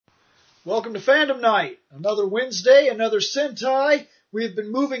Welcome to Fandom Night. Another Wednesday, another Sentai. We've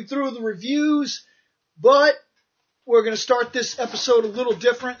been moving through the reviews, but we're going to start this episode a little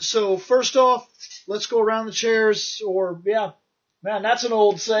different. So first off, let's go around the chairs, man, that's an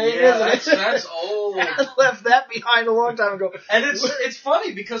old saying, isn't it? That's old. I left that behind a long time ago. And it's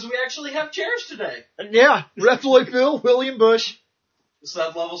funny because we actually have chairs today. Yeah, Reploid Bill, William Bush.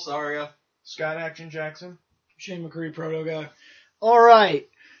 Sub-level Saria. Scott Action Jackson. Shane McCree, Proto Guy. All right.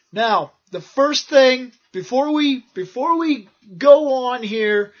 Now, the first thing, before we go on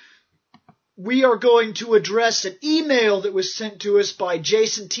here, we are going to address an email that was sent to us by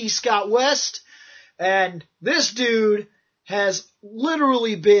Jason T. Scott West. And this dude has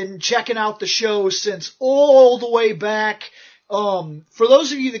literally been checking out the show since all the way back. For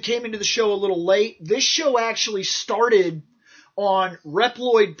those of you that came into the show a little late, this show actually started on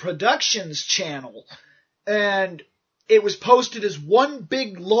Reploid Productions channel. And it was posted as one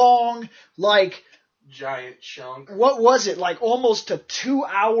big long, giant chunk. What was it? Like almost a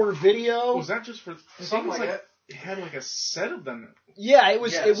 2-hour video? Was that just for something like that? It had like a set of them. Yeah, it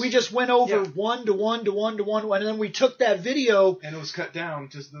was. Yes. We just went over one to one, and then we took that video. And it was cut down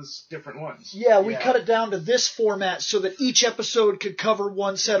to those different ones. Yeah, we cut it down to this format so that each episode could cover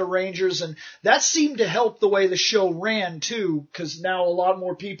one set of Rangers, and that seemed to help the way the show ran, too, because now a lot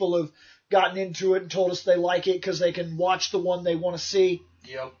more people have gotten into it and told us they like it because they can watch the one they want to see.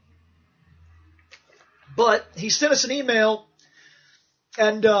 Yep. But he sent us an email,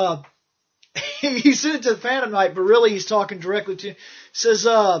 and he sent it to Phantom Night, but really he's talking directly to. Says,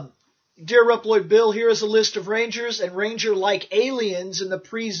 "Dear Reploid Bill, here is a list of Rangers and Ranger-like aliens in the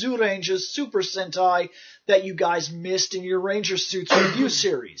pre-Zoo Rangers Super Sentai that you guys missed in your Ranger Suits review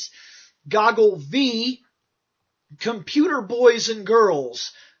series. Goggle V, Computer Boys and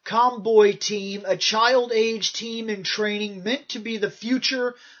Girls, Comboy Team, a child-age team in training meant to be the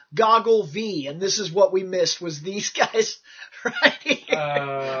future Goggle V." And this is what we missed, was these guys right here.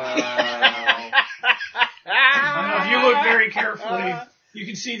 If you look very carefully, you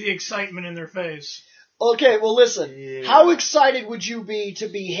can see the excitement in their face. Okay, well listen, How excited would you be to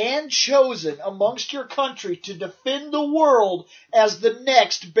be hand-chosen amongst your country to defend the world as the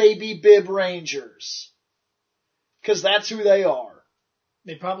next Baby Bib Rangers? Because that's who they are.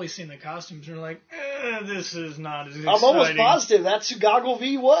 They've probably seen the costumes and are like, this is not as exciting. I'm almost positive that's who Goggle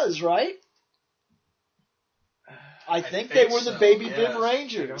V was, right? I think they were the Baby Bib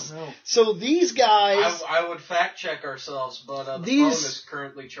Rangers. I don't know. So these guys... I would fact check ourselves, but the phone is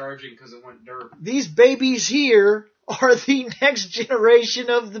currently charging because it went derp. These babies here are the next generation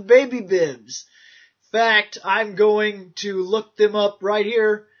of the Baby Bibs. In fact, I'm going to look them up right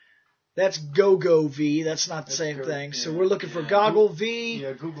here. That's Go-Go V. That's not the same thing. Yeah. So we're looking for Goggle V.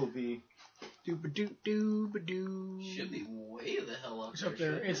 Yeah, Google V. Doo-ba-doo-doo-ba-doo. Should be way the hell up It's up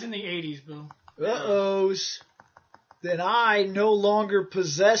there. It's in the 80s, Bill. Uh-ohs. Then I no longer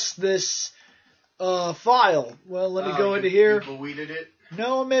possess this file. Well, let me go into here. You deleted it?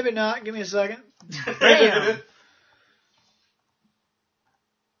 No, maybe not. Give me a second. Bam!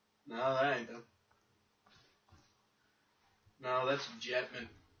 No, that ain't them. No, that's Jetman.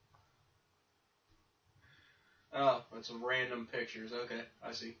 Oh, that's some random pictures. Okay,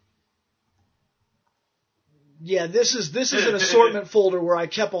 I see. Yeah, this is an assortment folder where I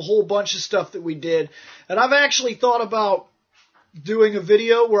kept a whole bunch of stuff that we did. And I've actually thought about doing a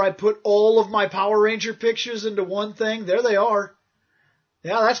video where I put all of my Power Ranger pictures into one thing. There they are.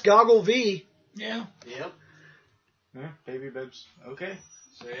 Yeah, that's Goggle V. Yeah. Yep. Yeah, Baby Bibs. Okay.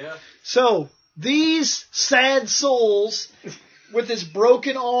 So, yeah. So, these sad souls with his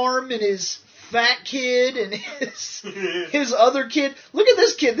broken arm and his fat kid and his other kid. Look at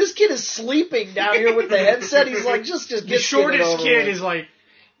this kid. This kid is sleeping down here with the headset. He's like, just get the shortest kid with. is like,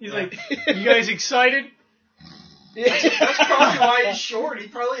 he's like, you guys excited? That's probably why he's short. He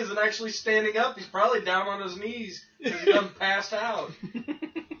probably isn't actually standing up. He's probably down on his knees because he done passed out.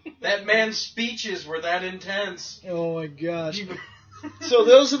 That man's speeches were that intense. Oh my gosh. So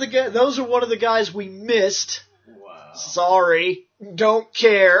those are one of the guys we missed. Wow. Sorry. Don't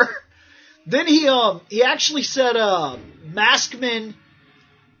care. Then he actually said Maskman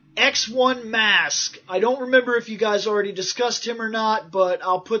X1 Mask. I don't remember if you guys already discussed him or not, but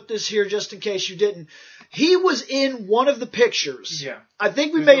I'll put this here just in case you didn't. He was in one of the pictures. Yeah. I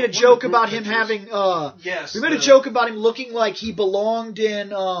think we made a joke about him having yes. We made a joke about him looking like he belonged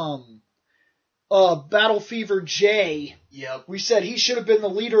in Battle Fever J. Yep. We said he should have been the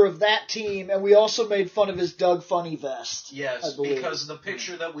leader of that team, and we also made fun of his Doug Funny vest. Yes, because the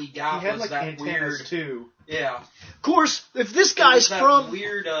picture that we got He had was like that antennas weird. too. Yeah. Of course, if this It guy's was that from...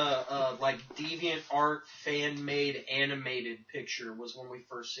 weird, like deviant art fan-made animated picture was when we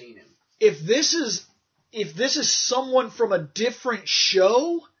first seen him. If this is someone from a different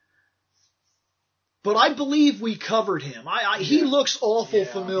show, but I believe we covered him. He looks awful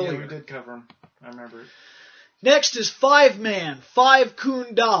familiar. Yeah, we did cover him. I remember it. Next is 5-Man,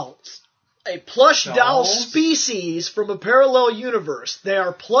 5-Coon Dolls. A plush doll species from a parallel universe. They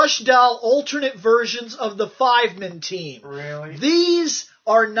are plush doll alternate versions of the 5-Man team. Really? These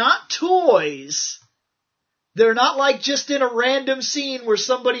are not toys. They're not like just in a random scene where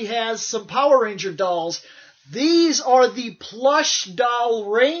somebody has some Power Ranger dolls. These are the plush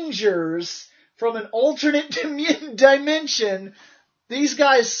doll Rangers from an alternate dimension. These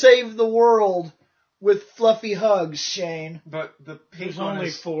guys saved the world with fluffy hugs, Shane. But the pink There's one only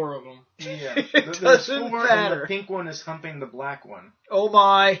is... 4 of them. Yeah. It There's doesn't 4, matter. and the pink one is humping the black one. Oh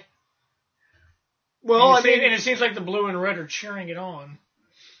my. Well, and it seems like the blue and red are cheering it on.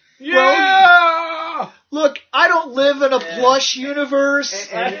 Well, look, I don't live in a plush universe.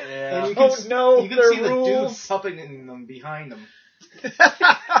 And you don't know you can their see the dude rules. pupping them behind them.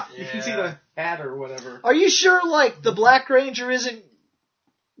 You can see the hat or whatever. Are you sure, like, the Black Ranger isn't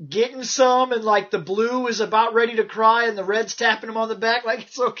getting some and, like, the blue is about ready to cry and the red's tapping him on the back? Like,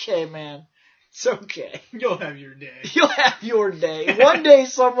 it's okay, man. It's okay. You'll have your day. You'll have your day. One day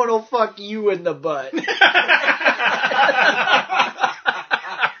someone will fuck you in the butt.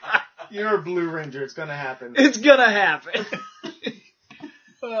 You're a Blue Ranger. It's gonna happen. It's gonna happen.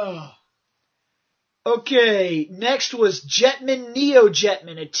 Oh. Okay, next was Jetman Neo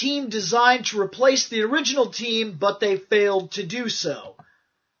Jetman, a team designed to replace the original team, but they failed to do so.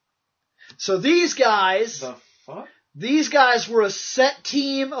 So these guys... The fuck? These guys were a set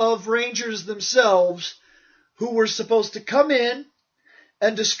team of Rangers themselves who were supposed to come in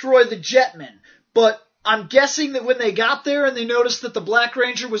and destroy the Jetmen. But I'm guessing that when they got there and they noticed that the Black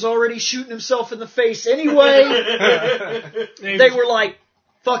Ranger was already shooting himself in the face anyway, they were like,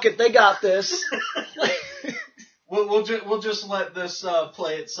 fuck it, they got this. We'll just let this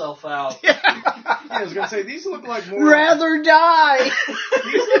play itself out. Yeah, I was gonna say these look like more. Rather die.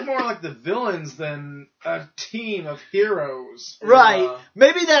 These look more like the villains than a team of heroes. Right.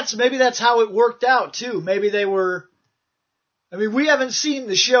 Maybe that's how it worked out too. Maybe they were. I mean, we haven't seen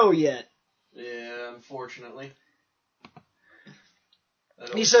the show yet. Yeah, unfortunately.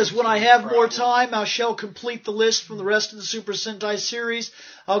 He says, when I have more time, I shall complete the list from the rest of the Super Sentai series.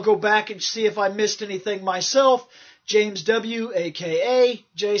 I'll go back and see if I missed anything myself. James W., a.k.a.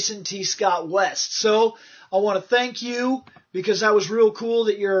 Jason T. Scott West. So, I want to thank you, because that was real cool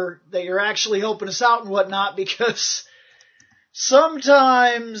that you're actually helping us out and whatnot, because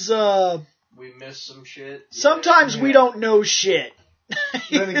sometimes, we miss some shit. Sometimes we don't know shit.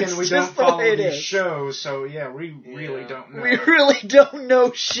 Then again, we don't follow these shows, so yeah, we really don't know. We really don't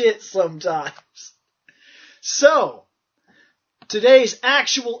know shit sometimes. So, today's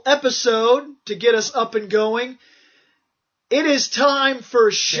actual episode, to get us up and going, it is time for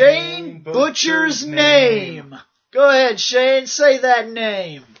Shane Butcher's name. Go ahead, Shane, say that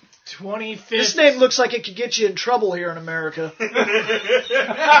name. 25th. This name looks like it could get you in trouble here in America.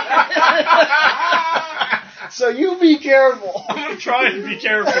 So you be careful. I'm going to try and be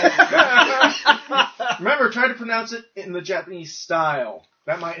careful. Remember, try to pronounce it in the Japanese style.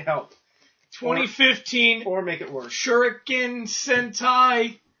 That might help. 2015. Or make it worse. Shuriken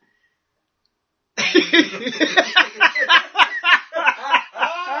Sentai.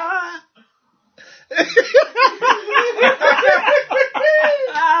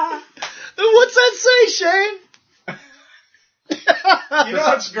 What's that say, Shane? You know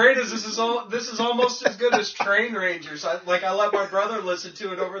what's great is this is almost as good as Train Rangers. I let my brother listen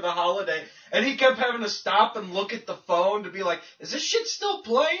to it over the holiday, and he kept having to stop and look at the phone to be like, "Is this shit still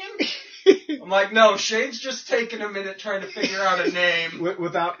playing?" I'm like, "No, Shane's just taking a minute trying to figure out a name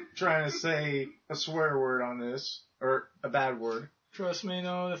without trying to say a swear word on this or a bad word." Trust me,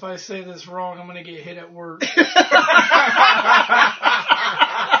 no, if I say this wrong, I'm going to get hit at work.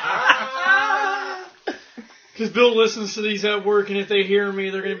 Because Bill listens to these at work, and if they hear me,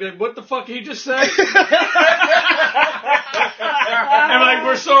 they're going to be like, what the fuck did he just say? And like,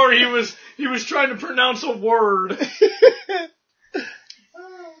 we're sorry, he was trying to pronounce a word.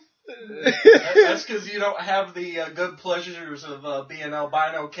 That's because you don't have the good pleasures of being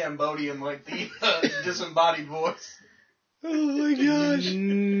albino Cambodian like the disembodied voice. Oh my gosh.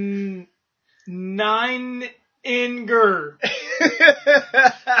 Ninninger.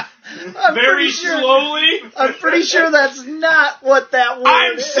 I'm Very pretty sure, slowly. I'm pretty sure that's not what that word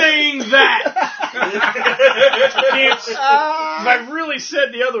I'm is. saying that. If I really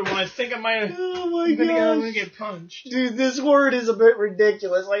said the other one, I think I might have. Oh my I'm gonna gosh. get punched. Dude, this word is a bit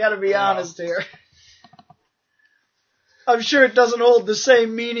ridiculous. I gotta be honest here. I'm sure it doesn't hold the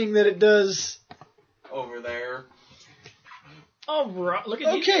same meaning that it does. Over there. Oh, look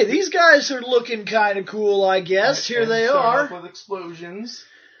at Okay, these guys are looking kind of cool, I guess. Here they Start off are. with explosions.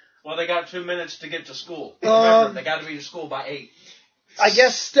 Well, they got 2 minutes to get to school. Remember, they got to be to school by 8. I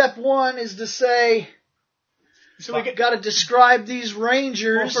guess step one is to say, So we got to describe these Well,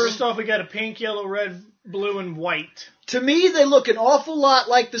 Rangers. first off, we got a pink, yellow, red, blue, and white. To me, they look an awful lot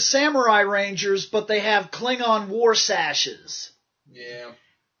like the Samurai Rangers, but they have Klingon war sashes. Yeah.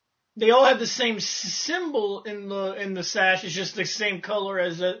 They all have the same symbol in the sash. It's just the same color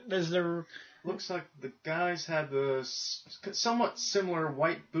as their. Looks like the guys have the somewhat similar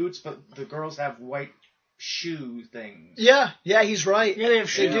white boots, but the girls have white shoe things. Yeah, he's right. Yeah, they have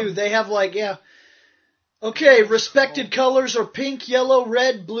They shoes. do. They have Okay, respected colors are pink, yellow,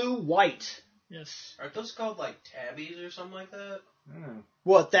 red, blue, white. Yes. Aren't those called like tabbies or something like that?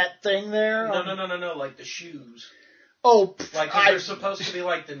 What, that thing there? No, like the shoes. Oh, Like, 'cause they're supposed to be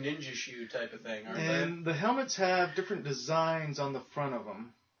like the ninja shoe type of thing, aren't And the helmets have different designs on the front of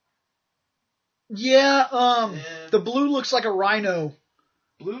them. yeah, the blue looks like a rhino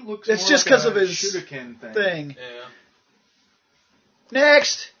Blue looks It's more just like 'cause a of his Shuriken thing. thing. they? Yeah.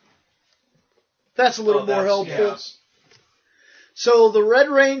 Next! That's a little more helpful. Yeah. So the Red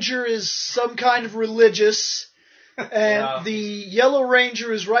Ranger is some kind of religious, and the Yellow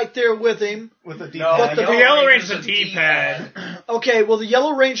Ranger is right there with him. With a D-pad. No, But The Yellow Ranger's a D-pad. Okay, well the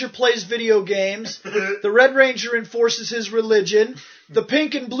Yellow Ranger plays video games. The Red Ranger enforces his religion. The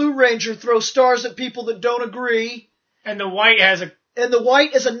Pink and Blue Ranger throw stars at people that don't agree. And the white has a. And the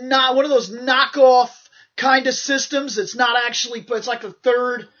white is one of those knockoff kind of systems. It's not actually, it's like a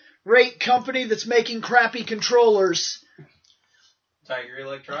third-rate company that's making crappy controllers. Tiger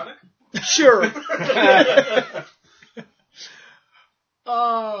Electronic? Sure.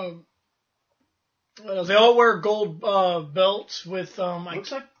 They all wear gold belts with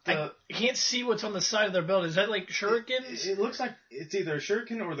Looks like I can't see what's on the side of their belt. Is that like shurikens? It looks like it's either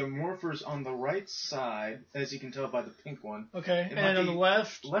Shuriken or the Morphers on the right side, as you can tell by the pink one. Okay, It and might on be- the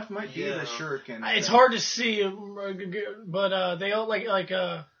left, Left might be the Shuriken. it's thing. hard to see, but they all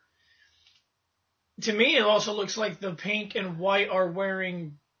to me, it also looks like the pink and white are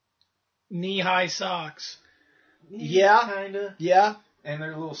wearing knee-high socks. Yeah. Kinda. Yeah. And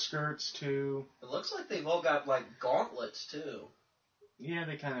their little skirts, too. It looks like they've all got like gauntlets too. Yeah,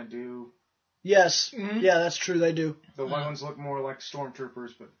 they kind of do. Yes. Mhm. Yeah, that's true. They do. The white ones look more like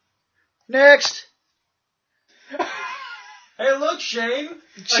stormtroopers, but... Next. Hey, look, Shane.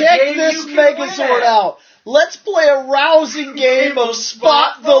 Check game this you can win Megazord at. out. Let's play a rousing game of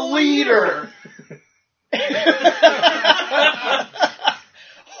Spot the Leader.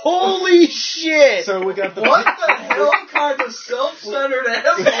 Holy shit. So we got the... What the hell kind of self-centered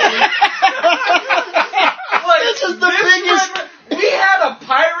asshole? Like, This is the biggest... We had a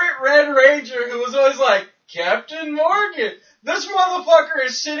pirate Red Ranger who was always like, Captain Morgan. This motherfucker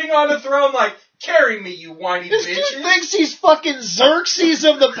is sitting on a throne like, carry me, you whiny This bitches. dude thinks he's fucking Xerxes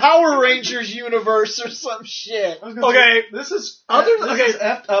of the Power Rangers universe or some shit. I was gonna Okay. say, this is Okay.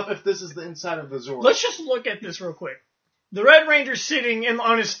 effed up if this is the inside of the Zord. Let's just look at this real quick. The Red Ranger's sitting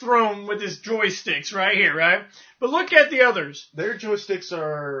on his throne with his joysticks right here, right? But look at the others. Their joysticks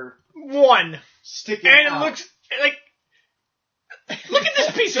are One. sticking And it out. looks like... Look at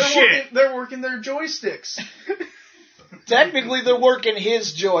this piece of shit. They're working their joysticks. Technically, they're working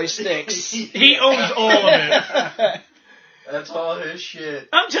his joysticks. He owns all of it. That's all his shit.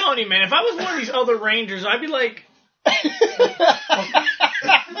 I'm telling you, man, if I was one of these other Rangers, I'd be like,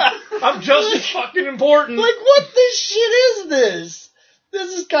 I'm just as fucking important. Like, what the shit is this?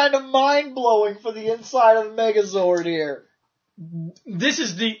 This is kind of mind-blowing for the inside of the Megazord here. This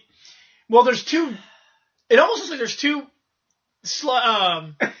is the... Well, there's two... It almost looks like there's two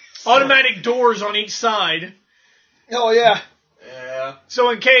automatic doors on each side. Oh, yeah. Yeah. So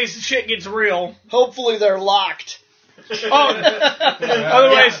in case shit gets real... Hopefully they're locked. Oh,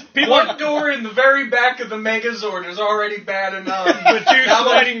 otherwise, people One door in the very back of the Megazord is already bad enough. with two Now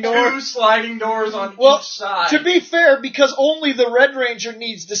sliding there's doors. two sliding doors on Well, each side. to be fair, because only the Red Ranger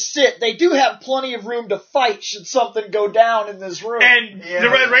needs to sit, they do have plenty of room to fight should something go down in this room. And Yeah, the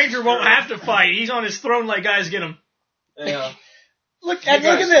Red that's Ranger won't true. have to fight. He's on his throne like, guys, get him. Yeah. Look You at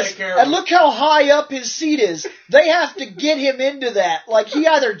guys this. take care of And him. look how high up his seat is. They have to get him into that. Like, he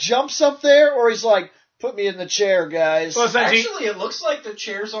either jumps up there or he's like Put me in the chair, guys. Well, Actually, it looks like the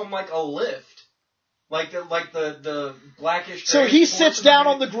chair's on like a lift. Like the blackish. So grayish he portion sits down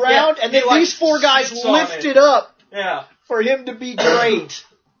of on the ground, Yeah, and then he, like, these four guys sits on lift it. it up Yeah. for him to be great.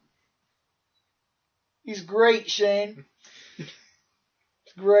 He's great, Shane. He's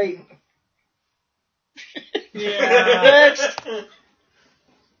great. Yeah. Next.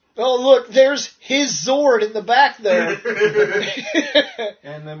 Oh, look, there's his Zord in the back there.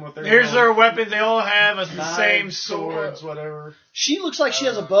 And then with their Here's their weapon. They all have the knives, same sword. swords, whatever. She looks like she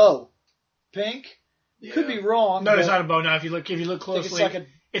has a bow. Pink? Yeah. Could be wrong. No, it's but not a bow. Now, if you look I think closely,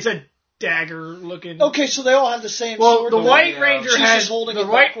 it's a dagger looking. Okay, so they all have the same Well, sword. the then? White Yeah. Ranger She's has just holding the it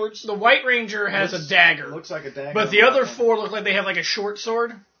white. backwards. The White Ranger has a dagger, Looks like a dagger. but the other four look like they have like a short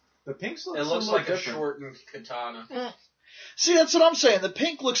sword. The pinks look It looks somewhat like a different. shortened katana. See, that's what I'm saying. The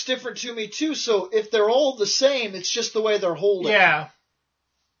pink looks different to me, too, so if they're all the same, it's just the way they're holding. Yeah.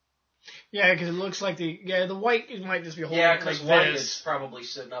 Yeah, because it looks like the white it might just be holding Yeah, it like because White is this. probably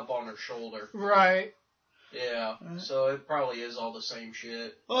sitting up on her shoulder. Right. Yeah, so it probably is all the same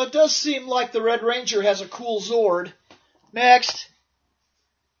shit. Well, it does seem like the Red Ranger has a cool Zord. Next.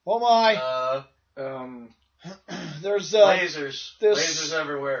 Oh my. There's Lasers. this- Lasers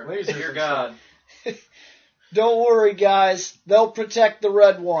everywhere. Lasers Dear and God. Don't worry, guys. They'll protect the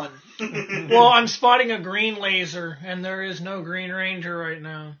red one. Well, I'm spotting a green laser, and there is no Green Ranger right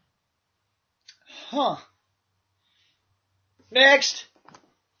now. Huh. Next.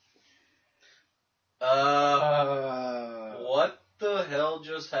 What the hell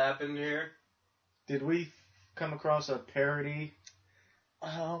just happened here? Did we come across a parody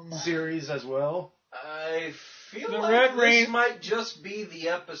Um, series as well? I feel The like Red this Rain- might just be the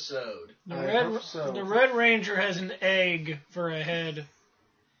episode. I hope so. The Red Ranger has an egg for a head.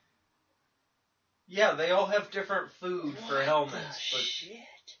 Yeah, they all have different food for helmets, shit.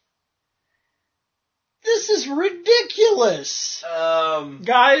 This is ridiculous. but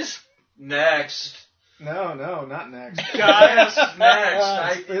Guys, next. No, not next. guys,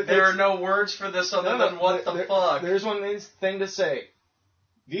 Next. There are no words for this other than what the fuck. There's one thing to say.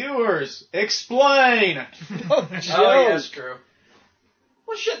 Viewers, explain! Oh, Oh, Joe. yeah, that's true.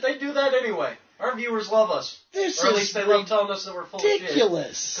 Well, shit, they do that anyway. Our viewers love us. This Or at is least they love telling us that we're full of shit.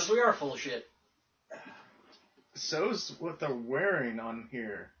 ridiculous. Because we are full of shit. So's what they're wearing on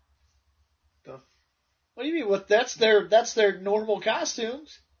here. What do you mean? What? That's their normal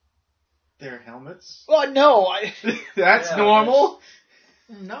costumes. Their helmets? Well, no, That's Yeah, normal?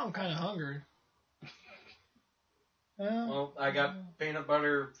 now I'm kind of hungry. Well, I got peanut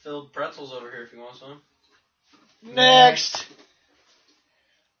butter filled pretzels over here if you want some. Next.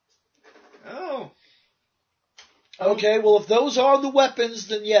 Oh. Okay, well, if those are the weapons,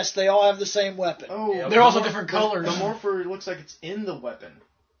 then yes, they all have the same weapon. Oh. Yeah, They're also the different the- colors. The morpher looks like it's in the weapon.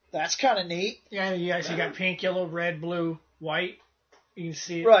 That's kind of neat. Yeah, you actually got pink, yellow, red, blue, white. You can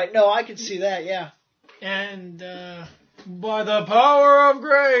see it. Right, no, I can see that, yeah. And by the power of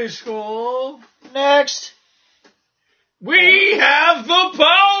Grayskull, Next. we have the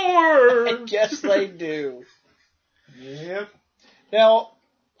I power! guess they do. Yep. Now,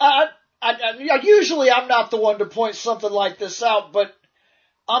 usually I'm not the one to point something like this out, but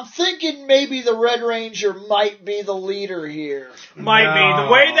I'm thinking maybe the Red Ranger might be the leader here. Might be. No.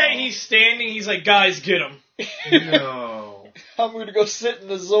 The way that he's standing, he's like, guys, get him. No. I'm going to go sit in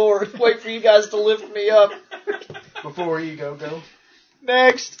the Zord, wait for you guys to lift me up. Before you go.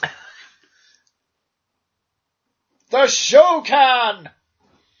 Next. The Shokan!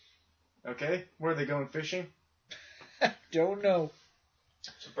 Okay, where are they going fishing? Don't know.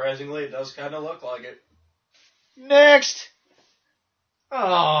 Surprisingly, it does kind of look like it. Next.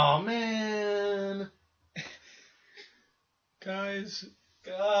 Oh man. Guys,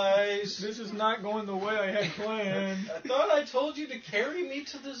 Guys, this is not going the way I had planned. I thought I told you to carry me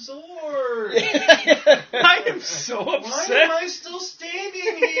to the Zord. I am so Why upset. am I still standing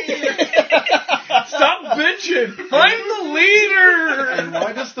here? Stop bitching. I'm the leader. And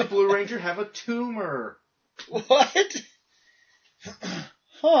why does the Blue Ranger have a tumor? What?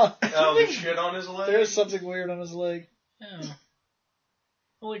 Huh. Oh, the shit on his leg? There's something weird on his leg. Yeah.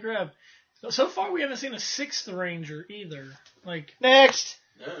 Holy crap. So far, we haven't seen a sixth Ranger either. Like, Next.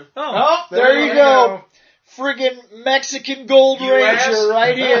 Yeah. oh, There you go. Friggin' Mexican Gold You Ranger asked?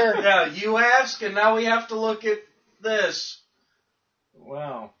 right here. Yeah, you ask, and now we have to look at this.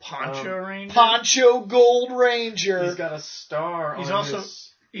 Wow. Poncho Ranger. Poncho Gold Ranger. He's got a star He's on also- his...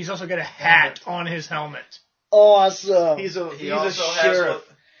 He's also got a hat on his helmet. Awesome. He's a He sheriff.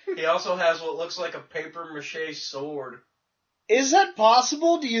 also has what looks like a paper mache sword. Is that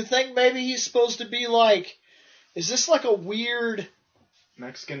possible? Do you think maybe he's supposed to be like... Is this like a weird...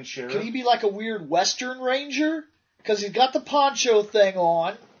 Mexican sheriff. Could he be like a weird Western Ranger? Because he's got the poncho thing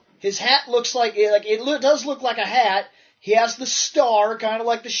on. His hat looks like it does look like a hat. He has the star, kind of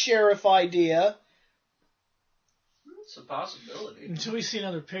like the sheriff idea. It's a possibility. Until we see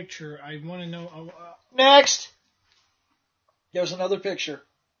another picture, I want to know. Next. There's another picture.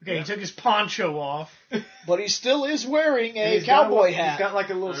 Okay, he took his poncho off. But he still is wearing a He's cowboy hat. He's got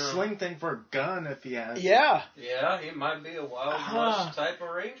like a little sling thing for a gun if he has. Yeah. Yeah, he might be a Wild West type of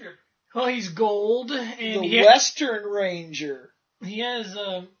ranger. Well, he's gold, and the Western Ranger. He has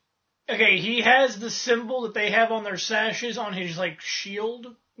okay, he has the symbol that they have on their sashes on his like shield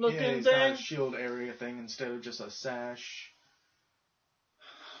looking he's thing. got a shield area thing instead of just a sash.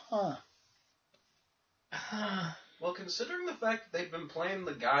 Huh. Well, considering the fact that they've been playing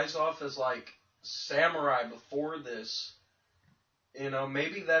the guys off as like samurai before this,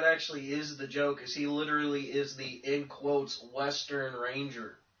 maybe that actually is the joke, is he literally is the, in quotes, Western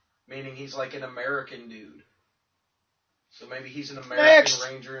Ranger. Meaning he's like an American dude. So maybe he's an American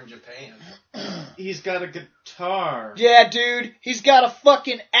Ranger in Japan. He's got a guitar. Yeah, dude. He's got a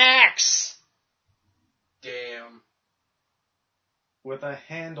fucking axe. Damn. With a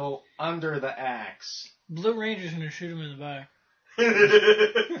handle under the axe. Blue Ranger's gonna shoot him in the back.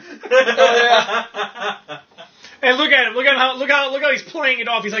 Oh yeah. Hey, look at him! Look how he's playing it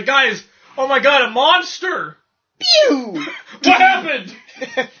off. He's like, guys, oh my god, a monster! Pew! What happened?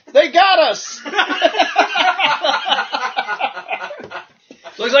 They got us.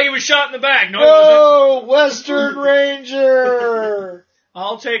 Looks like he was shot in the back. No, it No, Western Ranger.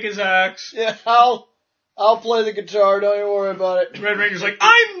 I'll take his axe. Yeah, I'll play the guitar. Don't you worry about it. Red Ranger's like,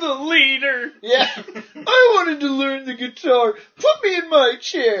 I'm the leader. Yeah, I wanted to learn the guitar. Put me in my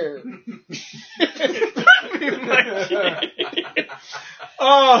chair.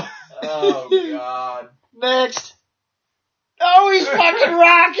 Oh God. Next. Oh, he's fucking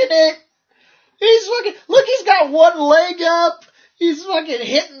rocking it. He's fucking, look, he's got one leg up. He's fucking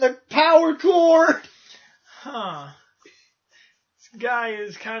hitting the power cord. Huh. This guy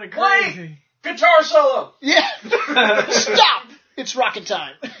is kind of crazy. Wait! Guitar solo! Yeah. Stop. It's rocking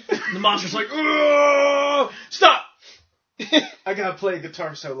time. The monster's like, oh, stop. I gotta play a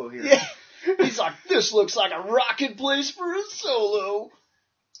guitar solo here. Yeah. He's like, this looks like a rocking place for a solo.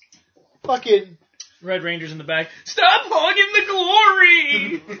 Fucking. Red Ranger's in the back. Stop hogging the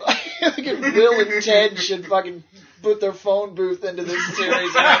glory! Fucking Will and Ted should fucking put their phone booth into this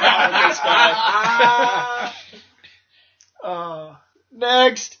series and hang out with this guy.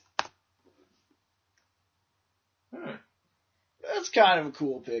 Next. That's kind of a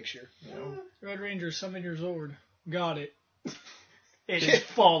cool picture. Red Ranger's 7 years old. Got it. It is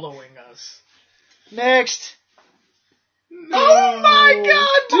following us. Next. No. Oh my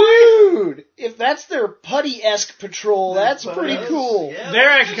god, dude! If that's their putty-esque patrol, that's pretty cool. Yeah, They're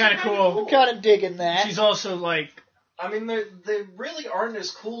actually kind of cool. I'm kind of digging that. She's also like, I mean, they really aren't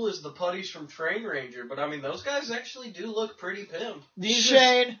as cool as the putties from Train Ranger, but I mean, those guys actually do look pretty pimp.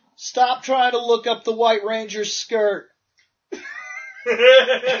 Shane, stop trying to look up the White Ranger's skirt.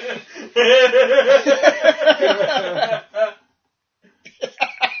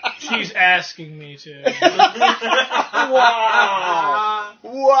 she's asking me to. Wow.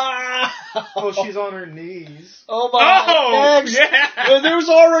 Wow. Oh, she's on her knees. Oh my. Oh, Next. yeah. Well, there's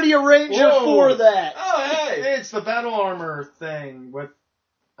already a ranger Whoa. for that. Oh, hey! It's the battle armor thing with,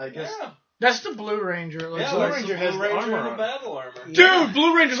 I guess. Yeah, That's the Blue Ranger. Like, yeah, Blue that's Ranger the has Blue the Ranger armor in the on. battle armor. dude,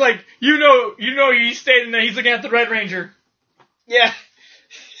 Blue Ranger's like, he's standing there, he's looking at the Red Ranger. Yeah.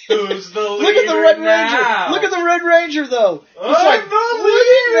 Who's the leader Look at the Red now? Ranger. Look at the Red Ranger, though. He's I'm like, the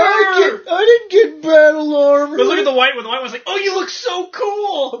I didn't get battle armor. But look at the white one. The white one's like, oh, you look so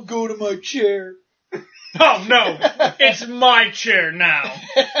cool. I'm going to my chair. Oh, no. It's my chair now.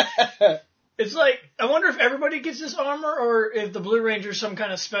 It's like, I wonder if everybody gets this armor or if the Blue Ranger's some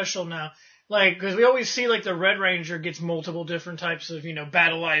kind of special now. Like, because we always see, like, the Red Ranger gets multiple different types of,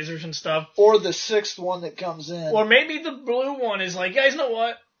 battleizers and stuff. Or the sixth one that comes in. Or maybe the blue one is like, guys, know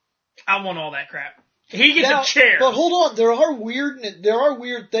what? I want all that crap. He gets Now, a chair. But hold on, there are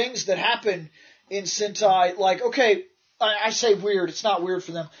weird things that happen in Sentai. Like, okay, I say weird. It's not weird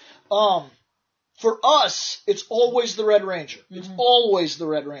for them. For us, it's always the Red Ranger. It's always the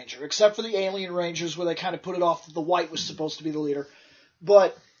Red Ranger, except for the Alien Rangers where they kind of put it off that the white was supposed to be the leader.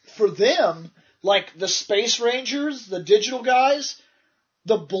 But for them, like the Space Rangers, the digital guys,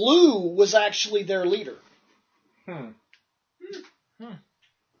 the blue was actually their leader.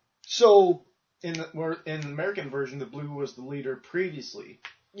 So In the American version, the blue was the leader previously.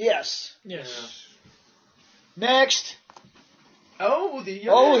 yes. Yes. Next. Oh,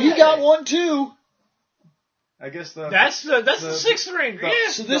 Oh, he got one too. I guess That's the sixth ranger. Yeah.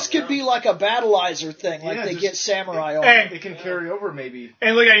 So this could be like a battleizer thing, like they get samurai on. Hey. It can carry over, maybe.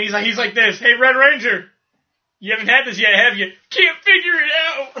 And look at him, he's like this. Hey, Red Ranger, you haven't had this yet, have you? Can't figure it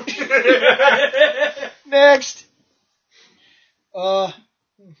out. Next.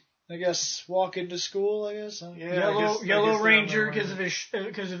 I guess walk into school. I guess. Yeah, Yellow Ranger because of his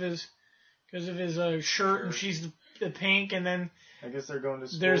shirt, and she's the pink, and then I guess they're going to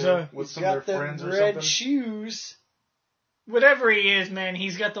school with some got of their friends or red something. shoes. whatever he is, man,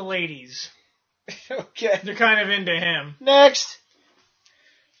 he's got the ladies. Okay. They're kind of into him. Next.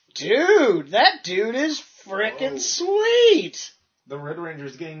 Dude, that dude is frickin' sweet. The Red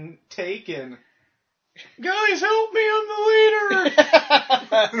Ranger's getting taken. Guys, help me! I'm the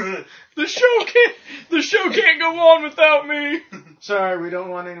leader. The show can't go on without me. Sorry, we don't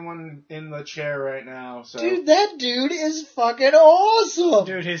want anyone in the chair right now. So. Dude, that dude is fucking awesome.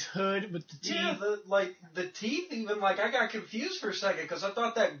 Dude, his hood with the teeth. Yeah, the teeth even, I got confused for a second because I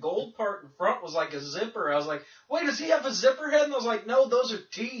thought that gold part in front was like a zipper. I was like, wait, does he have a zipper head? And I was like, no, those are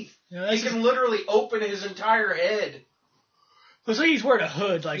teeth. No, He can literally open his entire head. Looks like he's wearing a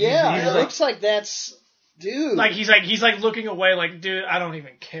hood. It looks like that's... Dude. He's looking away like, dude, I don't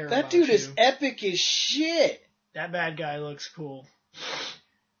even care that about dude you. is epic as shit. That bad guy looks cool.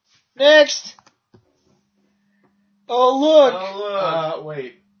 Next. Oh, look.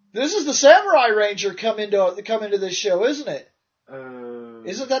 Wait. This is the Samurai Ranger come into this show, isn't it?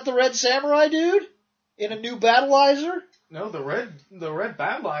 Isn't that the Red Samurai dude? In a new battleizer? No, the red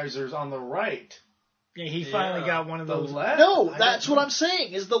Battleizer's on the right. Yeah, he finally got one of The those. left? No, that's what I'm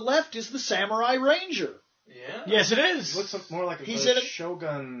saying, is the left is the Samurai Ranger. Yeah. Yes, it is. It looks more like He's a in a-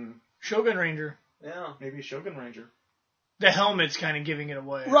 Shogun. Shogun Ranger. Yeah. Maybe a Shogun Ranger. The helmet's kind of giving it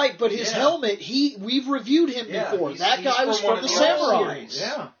away. Right, but his helmet, we've reviewed him before. he's That guy was one from of the the old Samurais. series.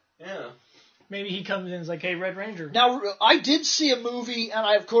 Yeah. Yeah. Maybe he comes in and is like, hey, Red Ranger. Now, I did see a movie,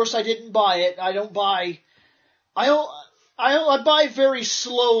 and of course I didn't buy it. I buy very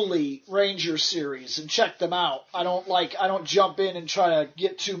slowly Ranger series and check them out. I don't jump in and try to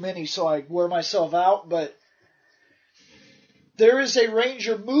get too many so I wear myself out, but there is a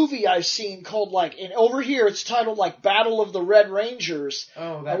Ranger movie I've seen called and over here it's titled Battle of the Red Rangers.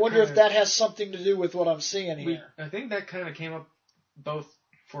 Oh, I wonder if that has something to do with what I'm seeing here. I think that kind of came up both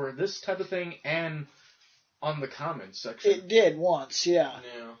for this type of thing and on the comments section. It did once, yeah.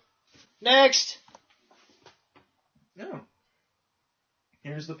 Yeah. Next. No.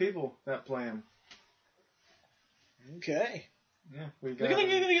 Here's the people that play him. Okay. Yeah, we got Look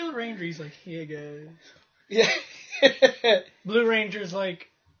at the Yellow Ranger. He's like, yeah, guys. Yeah. Blue Ranger's like,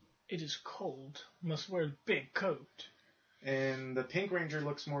 it is cold. Must wear a big coat. And the Pink Ranger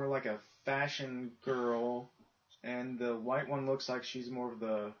looks more like a fashion girl, and the white one looks like she's more of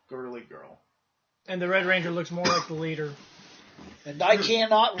the girly girl. And the Red Ranger looks more like the leader. And I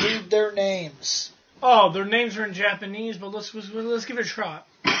cannot read their names. Oh, their names are in Japanese, but let's give it a shot.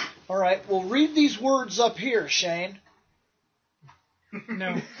 All right, well, read these words up here, Shane.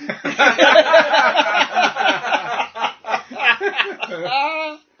 No.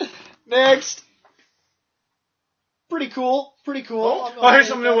 Next. Pretty cool. Oh, here's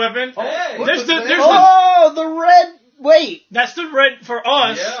some new weapon. Hey. The red. Wait. That's the red for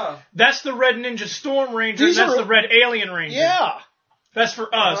us. Yeah. That's the red Ninja Storm Ranger. These That's are- the red Alien Ranger. Yeah. That's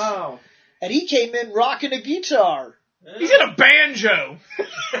for us. Wow. And he came in rocking a guitar. He's in a banjo.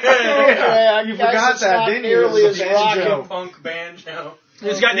 Yeah, You I guess forgot it's that, not didn't you? nearly It was as a banjo. rocking. Punk banjo.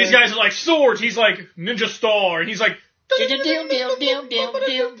 These guys are like swords. He's like Ninja Star, and he's like, like, what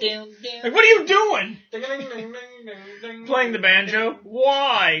are you doing? Ding, ding, ding, ding, ding, Playing the banjo?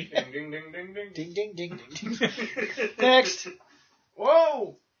 Why? Ding, ding, ding, ding, ding. Ding, ding, ding, ding. Next.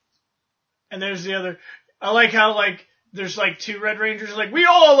 Whoa! And there's the other. I like how there's two Red Rangers. Like, we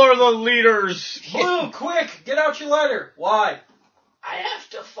all are the leaders. Blue, quick, get out your letter. Why? I have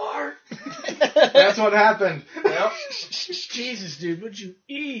to fart. That's what happened. Yep. Jesus, dude, what'd you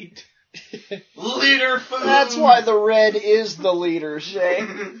eat? Leader food. That's why the red is the leader,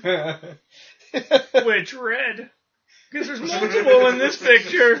 Shane. Which red? Because there's multiple in this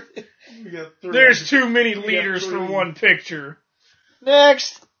picture. We got three. There's too many leaders for three. one picture.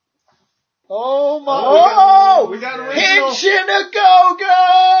 Next. Oh my. We got Oh! original. Hitchin' a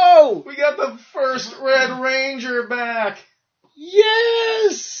go-go! We got the first Red Ranger back.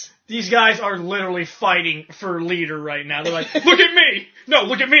 Yes! These guys are literally fighting for leader right now. They're like, look at me! No,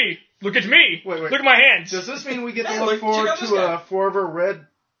 look at me! Look at me! Wait. Look at my hands! Does this mean we get Hey, to look check forward out this to guy. a Forever Red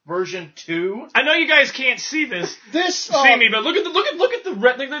version 2? I know you guys can't see this, This, see me, but look at the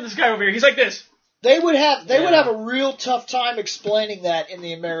red. Look at this guy over here. He's like this. They would have a real tough time explaining that in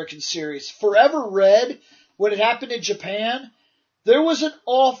the American series. Forever Red when it happened in Japan, there was an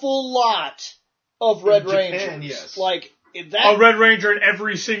awful lot of Red Rangers. Japan, yes. Like, A that, Red Ranger in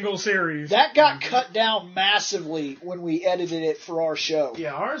every single series. that got cut down massively when we edited it for our show.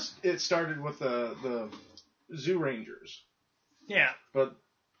 Yeah, ours, it started with the Zoo Rangers. Yeah. But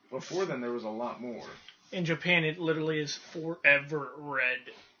before then, there was a lot more. In Japan, it literally is forever red.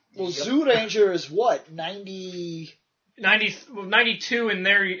 Well, Zoo Ranger is what, 90... 92 in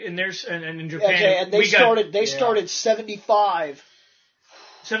theirs, and in Japan. Okay, and they started 75.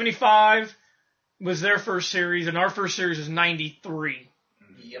 75 was their first series, and our first series was 93.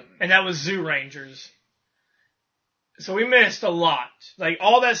 Yep. And that was Zoo Rangers. So we missed a lot. Like,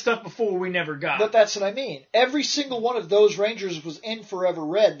 all that stuff before we never got. But that's what I mean. Every single one of those Rangers was in Forever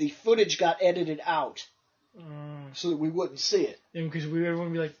Red. The footage got edited out so that we wouldn't see it. Because everyone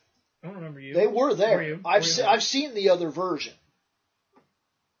would be like, I don't remember you. They were there. Were you? I've seen the other version.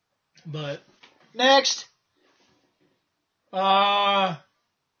 But Next.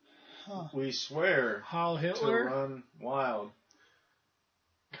 We swear Heil to Hitler, run wild.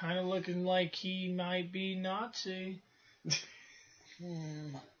 kind of looking like he might be Nazi.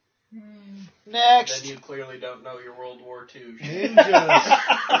 Next. Then you clearly don't know your World War II.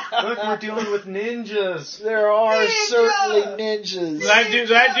 Ninjas. Look, we're dealing with ninjas. There are certainly ninjas.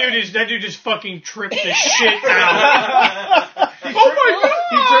 That dude just fucking tripped the shit out. Oh my god!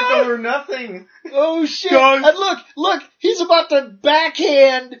 He tripped over nothing. Oh shit! Guys. And look, he's about to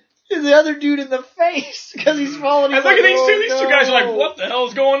backhand the other dude in the face because he's falling. And look at these two guys are like, what the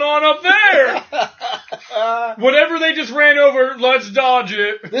hell's going on up there? Whatever they just ran over, let's dodge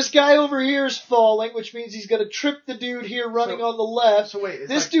it. This guy over here is falling, which means he's going to trip the dude here running on the left. So wait,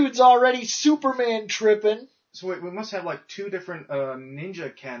 This dude's already Superman tripping. So wait, we must have like two different ninja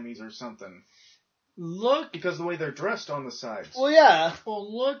academies or something. Look Because the way they're dressed on the sides. Well, yeah.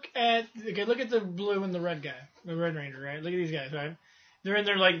 Well, look at the blue and the red guy, the Red Ranger, right? Look at these guys, right? They're in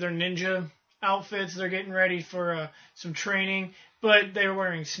their ninja outfits. They're getting ready for some training, but they're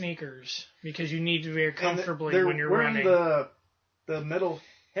wearing sneakers because you need to wear comfortably when you're running. They're wearing the metal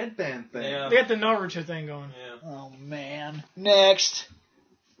headband thing. Yeah. They got the Naruto thing going. Yeah. Oh man. Next.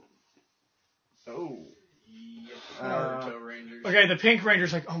 Oh. Yep. Naruto Rangers. Okay, the Pink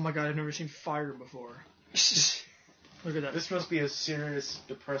Ranger's like, oh my god, I've never seen fire before. Look at that. This must be a serious,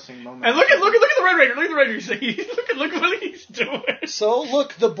 depressing moment. And look at the Red Ranger. Look at the Red Ranger. Look what he's doing. So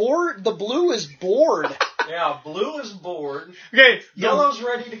look, the blue is bored. Yeah, blue is bored. Okay, Yellow's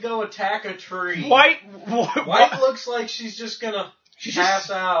ready to go attack a tree. White looks like she's just gonna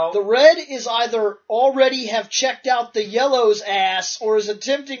pass out. The red is either already have checked out the yellow's ass or is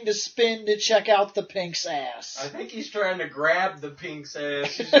attempting to spin to check out the pink's ass. I think he's trying to grab the pink's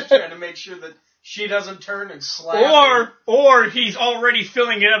ass. He's just trying to make sure that she doesn't turn and slap him. Or he's already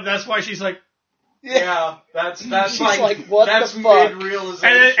filling it up. That's why she's like, Yeah, that's She's like what that's the fuck? mid-realization.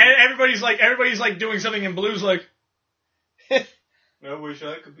 and everybody's like doing something, and Blue's like, I wish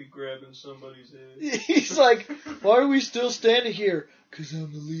I could be grabbing somebody's ass. He's like, why are we still standing here? Because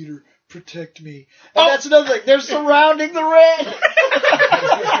I'm the leader. Protect me. And that's another thing. They're surrounding the red.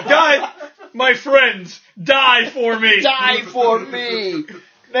 guys, my friends, die for me. Die for me.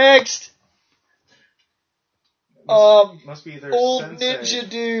 Next. Must be their Old sensei. ninja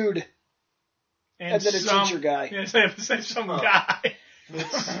dude. And then a teacher guy. Yeah, some guy.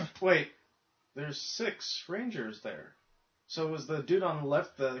 Wait, there's 6 rangers there. So was the dude on the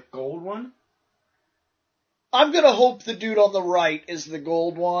left the gold one? I'm gonna hope the dude on the right is the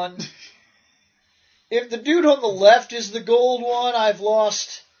gold one. If the dude on the left is the gold one, I've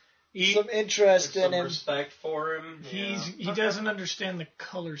lost some interest in Some him. respect for him. He doesn't understand the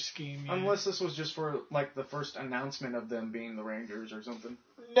color scheme yet. Unless this was just for like the first announcement of them being the Rangers or something.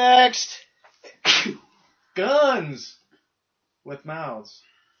 Next. Guns! With mouths.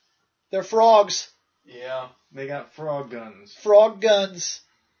 They're frogs. Yeah. They got frog guns. Frog guns.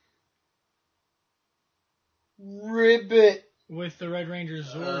 Ribbit. With the Red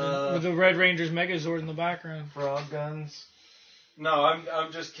Ranger's Zord, with the Red Ranger's Megazord in the background. Frog guns. No,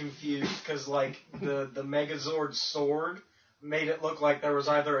 I'm just confused because like the Megazord sword made it look like there was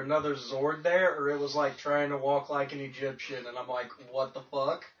either another Zord there or it was like trying to walk like an Egyptian, and I'm like, what the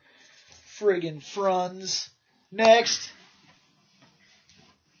fuck? Friggin' fruns. Next.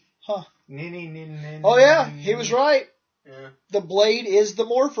 Huh. Oh yeah, he was right. Yeah. The blade is the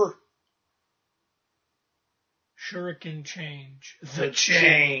morpher. Shuriken change. The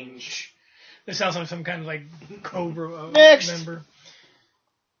change. This sounds like some kind of like Cobra Next. member.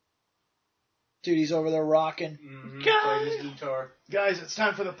 Dude, he's over there rocking. Mm-hmm. God. Played his guitar. Guys, it's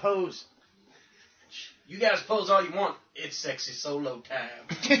time for the pose. You guys pose all you want. It's sexy solo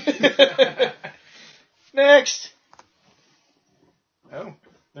time. Next. Oh,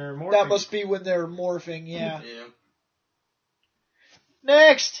 they're morphing. That must be when they're morphing, yeah. Yeah.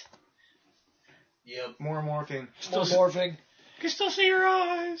 Next. Yep. More morphing. More morphing. You can still see your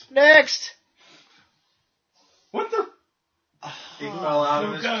eyes. Next. What the? He fell out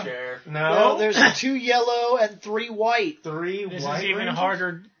of his Okay. chair. No. Well, there's 2 yellow and 3 white. 3 This white is even Rangers?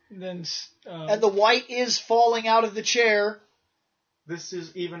 harder than. And the white is falling out of the chair. This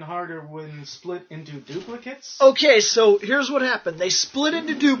is even harder when split into duplicates. Okay, so here's what happened. They split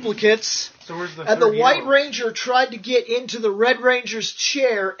into duplicates, So where's the and the third White yellow? Ranger tried to get into the Red Ranger's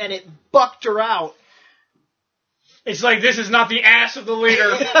chair, and it bucked her out. It's like this is not the ass of the leader.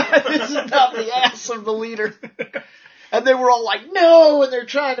 This is not the ass of the leader. And they were all like, no, and they're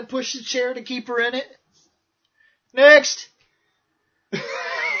trying to push the chair to keep her in it. Next.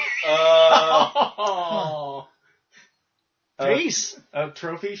 Oh. Peace. A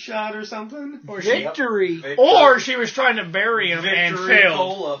trophy shot or something? Or she, Victory. or she was trying to bury him and Victory failed.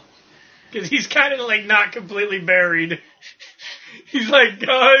 Cola. Because he's kind of like not completely buried. He's like,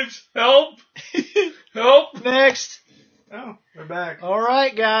 guys, help. Help. Next. Oh, we're back. All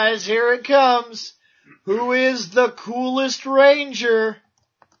right, guys, here it comes. Who is the coolest Ranger?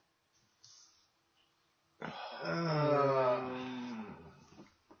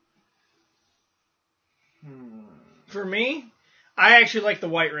 For me, I actually like the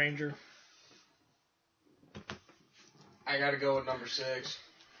White Ranger. I gotta go with number 6.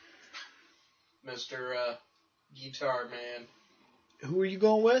 Mr. Guitar Man. Who are you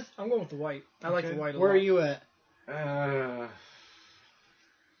going with? I'm going with the white. I like the white a lot. Where are you at?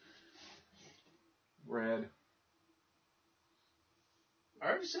 Red. I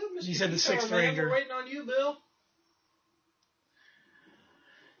already said Mr. You said the Guitar 6th Man. Ranger. We're waiting on you, Bill.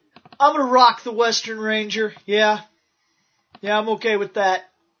 I'm going to rock the Western Ranger. Yeah, I'm okay with that.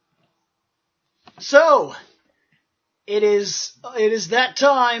 So, it is that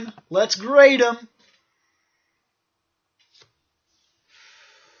time. Let's grade them.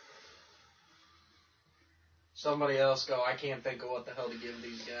 Somebody else go. I can't think of what the hell to give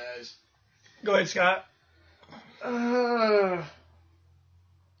these guys. Go ahead, Scott.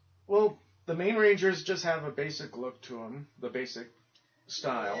 Well, the main Rangers just have a basic look to them, the basic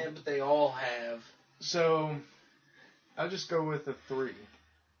style. Yeah, but they all have. So, I'll just go with a 3.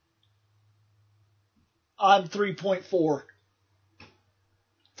 I'm 3.4.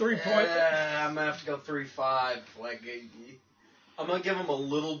 3 point. I'm gonna have to go 3.5. Like, I'm gonna give them a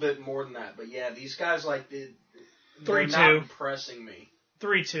little bit more than that. But yeah, these guys they're 3-2. not impressing me.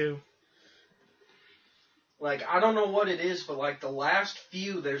 3-2. Like, I don't know what it is, but like the last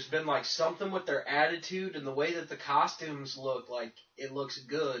few, there's been like something with their attitude and the way that the costumes look. Like, it looks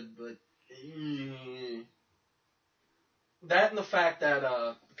good, but that and the fact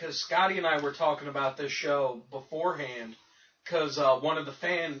that because Scotty and I were talking about this show beforehand, because one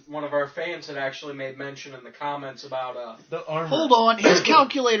of our fans had actually made mention in the comments about The armor. Hold on, his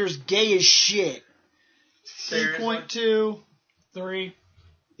calculator's gay as shit. seriously? 3.2. 3.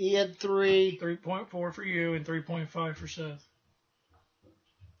 He had 3. 3.4 for you and 3.5 for Seth.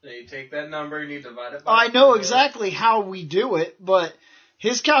 You take that number and you divide it by I know 4. exactly how we do it, but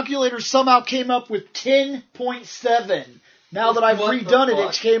his calculator somehow came up with 10.7. Now that I've What the redone it,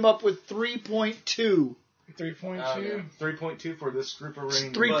 fuck? it came up with 3.2. 3.2. Okay. 3.2 for this group of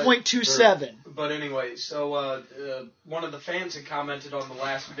Rangers. 3.27. But anyway, so one of the fans had commented on the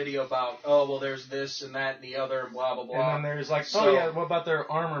last video about, oh, well, there's this and that and the other and blah, blah, blah. And then there's like, So- what about their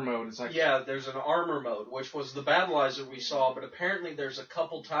armor mode? It's like, Yeah, there's an armor mode, which was the battleizer we saw, but apparently there's a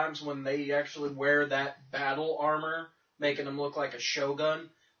couple times when they actually wear that battle armor, making them look like a Shogun,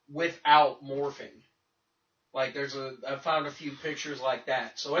 without morphing. Like, I found a few pictures like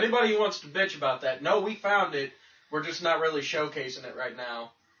that. So anybody who wants to bitch about that, no, we found it. We're just not really showcasing it right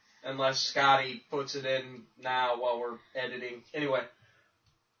now. Unless Scotty puts it in now while we're editing. Anyway.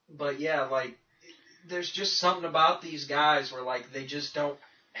 But yeah, like, there's just something about these guys where, like, they just don't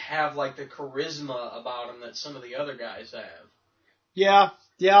have, like, the charisma about them that some of the other guys have. Yeah,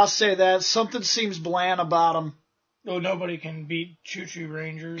 I'll say that. Something seems bland about him. Though nobody can beat Choo Choo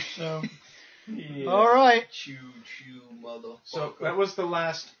Rangers, so. yeah. All right. Choo motherfucker. So that was the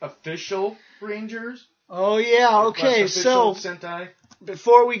last official Rangers. Oh, yeah, okay, Last so official Sentai.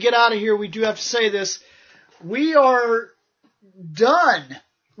 before we get out of here, we do have to say this. We are done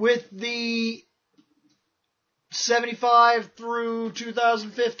with the 75 through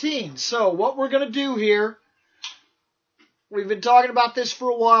 2015. So what we're going to do here, we've been talking about this for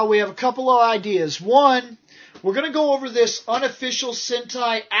a while. We have a couple of ideas. One, we're going to go over this unofficial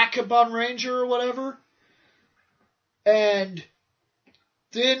Sentai Akaban Ranger or whatever. And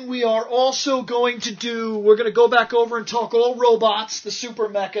Then we are also going to we're going to go back over and talk all robots, the super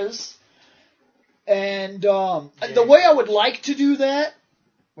mechas. And the way I would like to do that,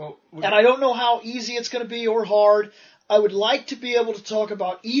 and I don't know how easy it's going to be or hard, I would like to be able to talk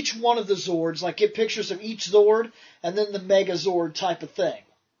about each one of the Zords, like get pictures of each Zord, and then the Megazord type of thing.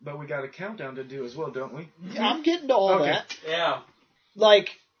 But we got a countdown to do as well, don't we? I'm getting to all that. Yeah.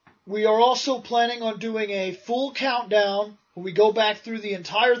 Like, we are also planning on doing a full countdown where we go back through the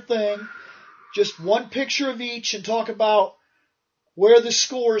entire thing, just one picture of each, and talk about where the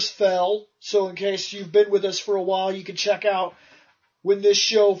scores fell. So in case you've been with us for a while, you can check out when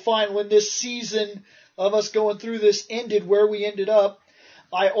this season of us going through this ended, where we ended up.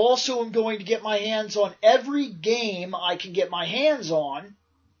 I also am going to get my hands on every game I can get my hands on,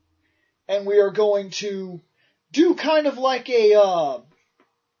 and we are going to do kind of like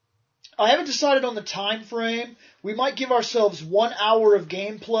I haven't decided on the time frame. We might give ourselves 1 hour of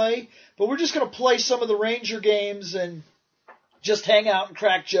gameplay, but we're just going to play some of the Ranger games and just hang out and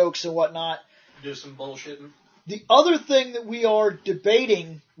crack jokes and whatnot. Do some bullshitting. The other thing that we are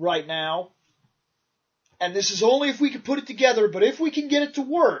debating right now, and this is only if we can put it together, but if we can get it to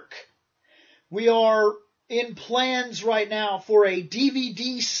work, we are in plans right now for a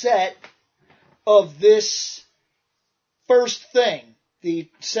DVD set of this first thing, the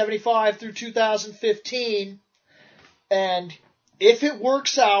 75 through 2015, and if it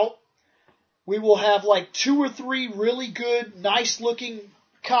works out, we will have like 2 or 3 really good, nice-looking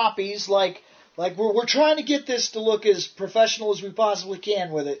copies. Like we're trying to get this to look as professional as we possibly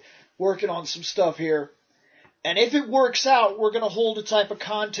can with it. Working on some stuff here. And if it works out, we're going to hold a type of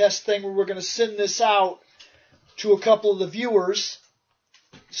contest thing where we're going to send this out to a couple of the viewers.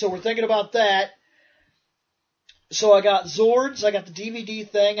 So we're thinking about that. So I got Zords, I got the DVD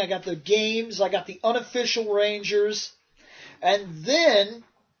thing, I got the games, I got the unofficial Rangers, and then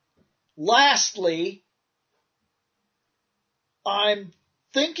lastly, I'm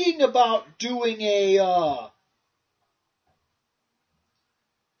thinking about doing a,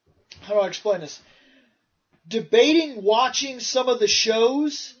 how do I explain this? Debating watching some of the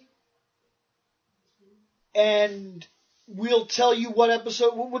shows, and we'll tell you what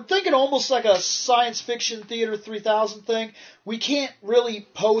episode. We're thinking almost like a Science Fiction Theater 3000 thing. We can't really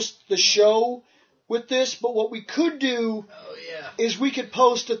post the show with this, but what we could do is we could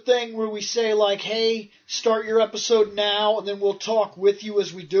post a thing where we say, like, hey, start your episode now, and then we'll talk with you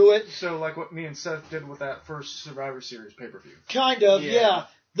as we do it. So like what me and Seth did with that first Survivor Series pay-per-view. Kind of, yeah.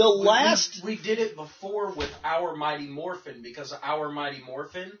 We did it before with Our Mighty Morphin, because Our Mighty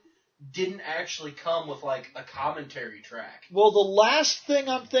Morphin didn't actually come with, like, a commentary track. Well, the last thing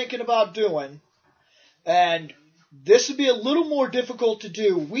I'm thinking about doing, and this would be a little more difficult to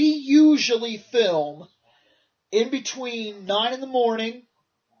do, we usually film in between 9 in the morning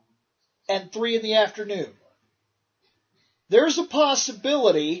and 3 in the afternoon. There's a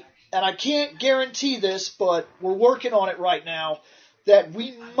possibility, and I can't guarantee this, but we're working on it right now, that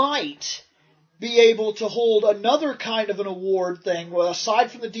we might be able to hold another kind of an award thing. Well,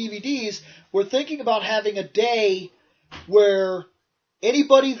 aside from the DVDs, we're thinking about having a day where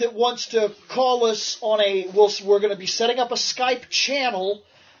anybody that wants to call us on we're going to be setting up a Skype channel,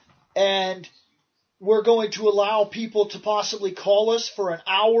 and we're going to allow people to possibly call us for an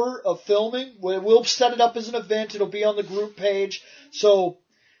hour of filming. We'll set it up as an event. It'll be on the group page. So,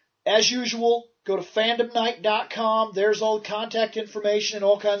 as usual, go to fandomnight.com. There's all the contact information and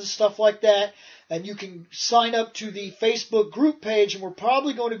all kinds of stuff like that. And you can sign up to the Facebook group page, and we're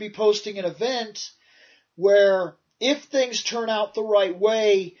probably going to be posting an event where, if things turn out the right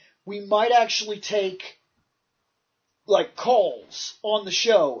way, we might actually take, like, calls on the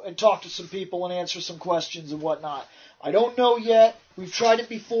show and talk to some people and answer some questions and whatnot. I don't know yet. We've tried it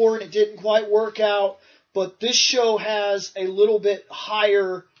before and it didn't quite work out, but this show has a little bit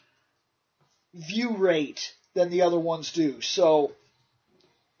higher view rate than the other ones do. So,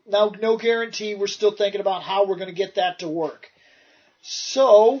 no guarantee. We're still thinking about how we're going to get that to work.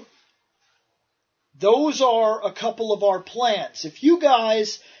 So, those are a couple of our plans. If you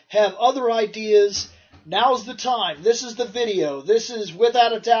guys have other ideas, now's the time. This is the video. This is,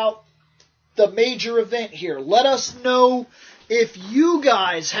 without a doubt, the major event here. Let us know if you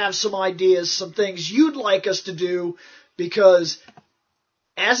guys have some ideas, some things you'd like us to do, because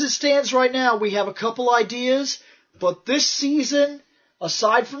as it stands right now, we have a couple ideas, but this season,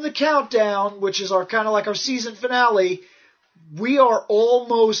 aside from the countdown, which is our kind of like our season finale, we are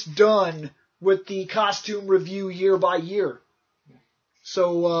almost done with the costume review year by year.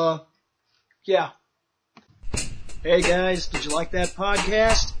 So, yeah. Hey guys, did you like that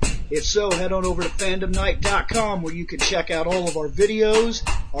podcast? If so, head on over to fandomnight.com where you can check out all of our videos,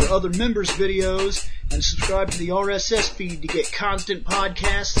 our other members' videos, and subscribe to the RSS feed to get constant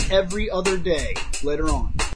podcasts every other day. Later on.